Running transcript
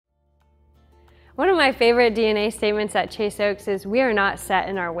One of my favorite DNA statements at Chase Oaks is we are not set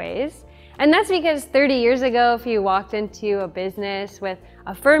in our ways. And that's because 30 years ago, if you walked into a business with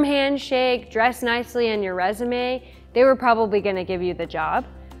a firm handshake, dressed nicely on your resume, they were probably going to give you the job.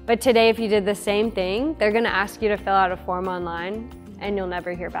 But today, if you did the same thing, they're going to ask you to fill out a form online and you'll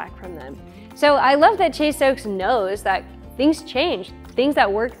never hear back from them. So I love that Chase Oaks knows that things change. Things that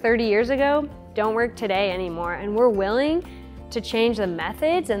worked 30 years ago don't work today anymore. And we're willing to change the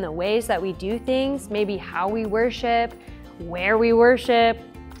methods and the ways that we do things, maybe how we worship, where we worship,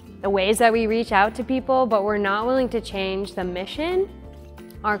 the ways that we reach out to people, but we're not willing to change the mission,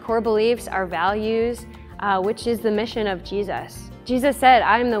 our core beliefs, our values, which is the mission of Jesus. Jesus said,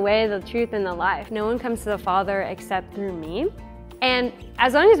 "I am the way, the truth, and the life. No one comes to the Father except through me." And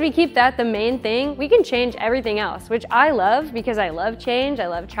as long as we keep that the main thing, we can change everything else, which I love because I love change, I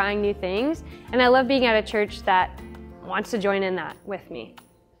love trying new things, and I love being at a church that wants to join in that with me.